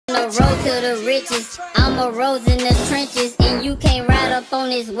road to the riches. I'm a rose in the trenches, and you can't ride up on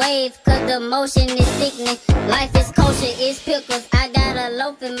this wave, cause the motion is sickening. Life is kosher, it's pickles. I got a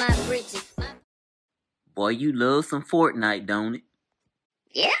loaf in my britches. Boy, you love some Fortnite, don't it?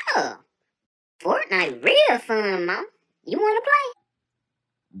 Yeah. Fortnite real fun, Mom. You wanna play?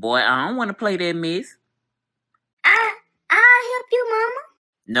 Boy, I don't want to play that mess. I'll help you, Mama.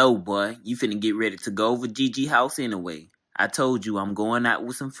 No, boy, you finna get ready to go over GiGi house anyway. I told you I'm going out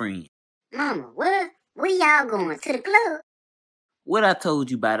with some friends. Mama, where y'all going? To the club? What I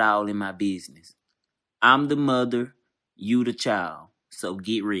told you about all in my business. I'm the mother, you the child, so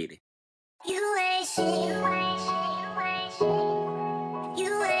get ready. You ain't shit, you ain't shit, you ain't shit,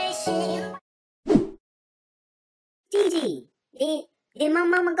 you ain't shit. GiGi, did my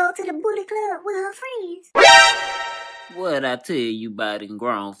mama go to the booty club with her friends? What I tell you about in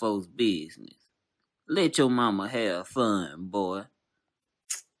grown folks' business? Let your mama have fun, boy.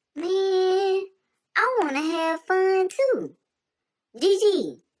 Man, I want to have fun too.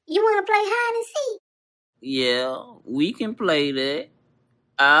 GiGi, you want to play hide and seek? Yeah, we can play that.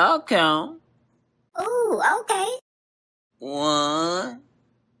 I'll count. Ooh, okay. 1,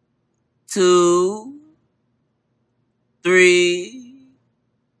 2, 3.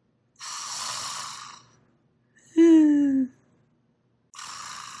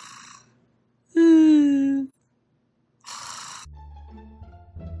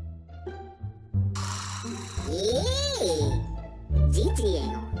 Yeah, GiGi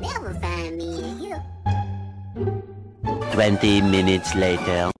ain't gonna never find me in here. 20 minutes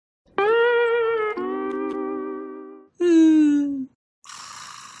later.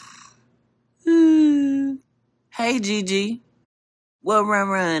 Hey, GiGi. Where Ron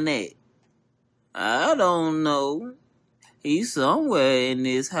Ron at? I don't know. He's somewhere in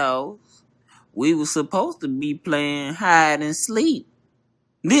this house. We were supposed to be playing hide and sleep.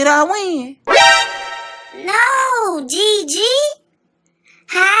 Did I win? No, GiGi.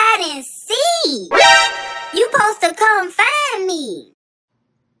 Hide and seek. You supposed to come find me.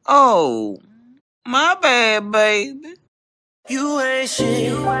 Oh, my bad, baby. You ain't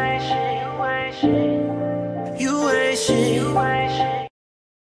shit.